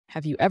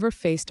Have you ever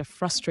faced a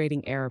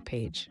frustrating error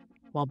page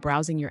while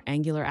browsing your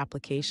Angular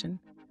application?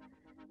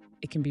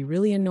 It can be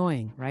really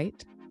annoying,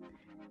 right?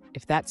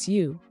 If that's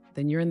you,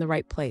 then you're in the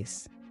right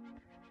place.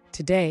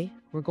 Today,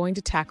 we're going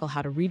to tackle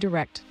how to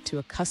redirect to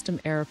a custom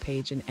error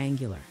page in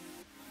Angular.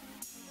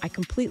 I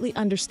completely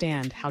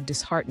understand how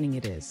disheartening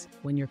it is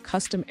when your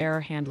custom error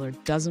handler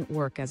doesn't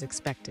work as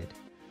expected.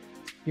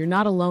 You're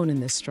not alone in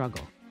this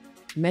struggle.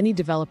 Many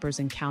developers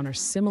encounter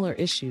similar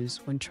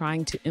issues when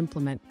trying to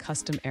implement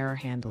custom error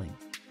handling.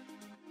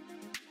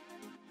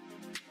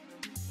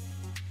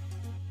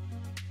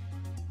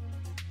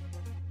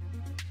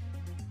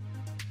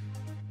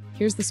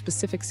 Here's the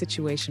specific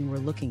situation we're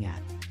looking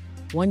at.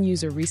 One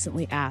user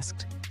recently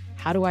asked,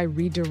 "How do I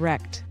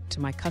redirect to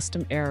my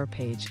custom error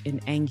page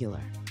in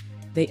Angular?"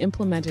 They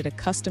implemented a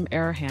custom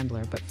error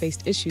handler but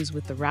faced issues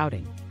with the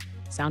routing.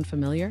 Sound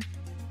familiar?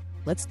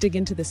 Let's dig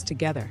into this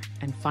together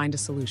and find a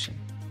solution.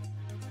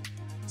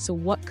 So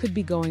what could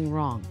be going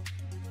wrong?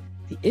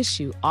 The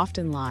issue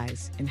often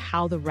lies in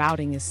how the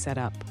routing is set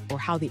up or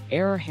how the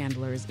error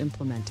handler is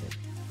implemented.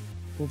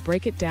 We'll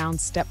break it down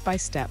step by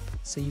step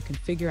so you can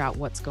figure out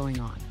what's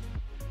going on.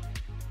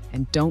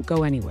 And don't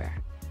go anywhere.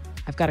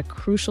 I've got a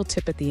crucial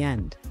tip at the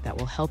end that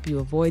will help you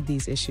avoid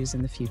these issues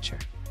in the future.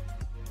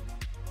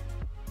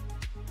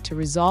 To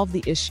resolve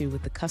the issue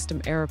with the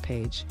custom error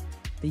page,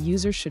 the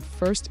user should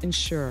first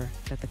ensure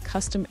that the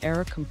custom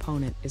error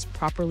component is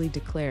properly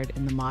declared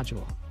in the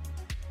module.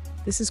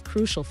 This is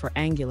crucial for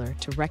Angular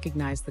to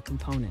recognize the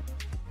component.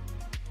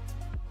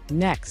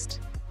 Next,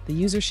 the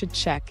user should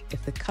check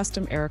if the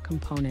custom error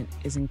component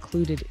is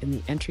included in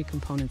the entry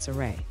components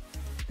array.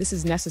 This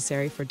is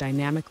necessary for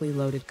dynamically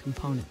loaded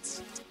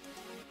components.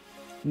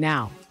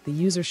 Now, the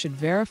user should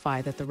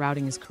verify that the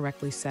routing is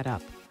correctly set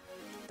up.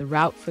 The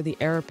route for the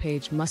error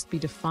page must be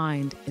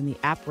defined in the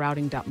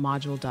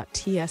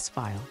approuting.module.ts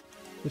file,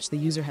 which the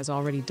user has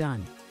already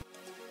done.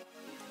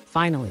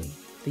 Finally,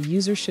 the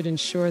user should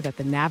ensure that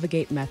the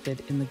navigate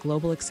method in the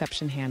global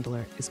exception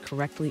handler is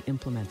correctly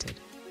implemented.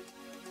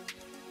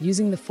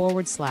 Using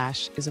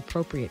the / is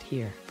appropriate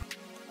here.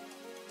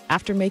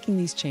 After making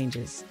these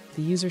changes,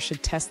 the user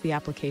should test the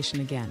application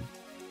again.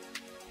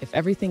 If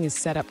everything is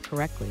set up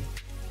correctly,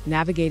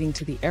 navigating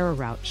to the error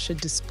route should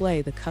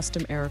display the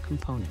custom error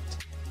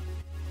component.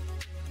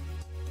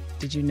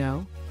 Did you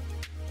know?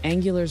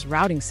 Angular's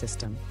routing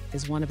system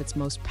is one of its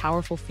most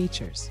powerful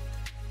features,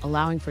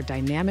 allowing for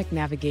dynamic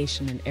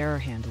navigation and error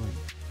handling.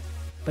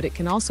 But it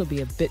can also be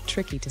a bit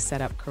tricky to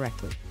set up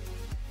correctly.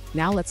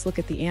 Now let's look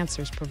at the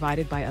answers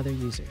provided by other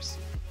users.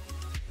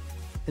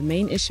 The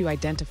main issue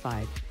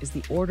identified is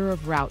the order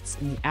of routes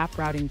in the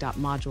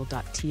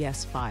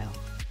approuting.module.ts file.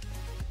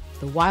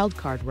 The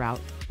wildcard route,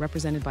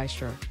 represented by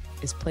sure,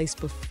 is placed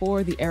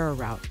before the error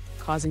route,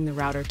 causing the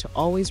router to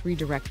always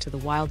redirect to the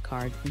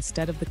wildcard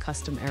instead of the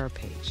custom error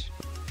page.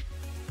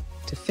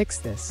 To fix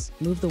this,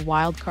 move the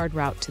wildcard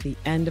route to the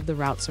end of the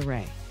routes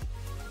array.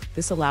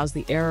 This allows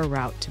the error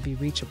route to be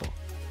reachable.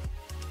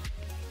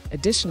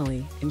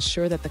 Additionally,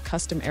 ensure that the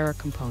custom error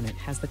component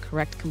has the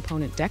correct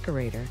component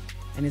decorator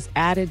and is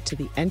added to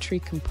the entry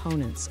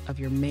components of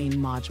your main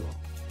module.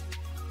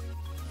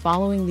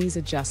 Following these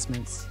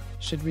adjustments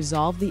should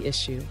resolve the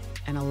issue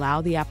and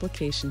allow the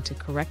application to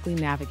correctly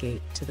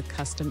navigate to the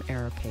custom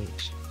error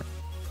page.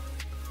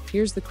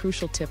 Here's the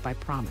crucial tip I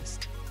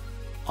promised.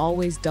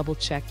 Always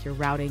double-check your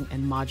routing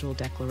and module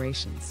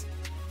declarations.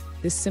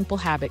 This simple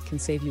habit can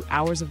save you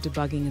hours of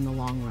debugging in the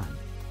long run.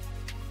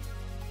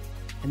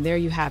 And there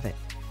you have it.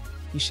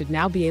 You should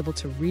now be able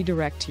to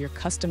redirect to your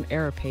custom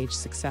error page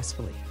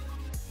successfully.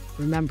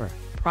 Remember,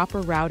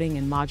 proper routing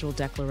and module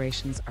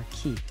declarations are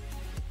key.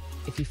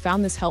 If you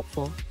found this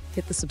helpful,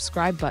 hit the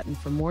subscribe button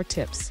for more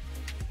tips,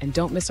 and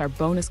don't miss our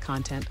bonus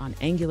content on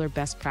Angular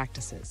best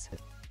practices.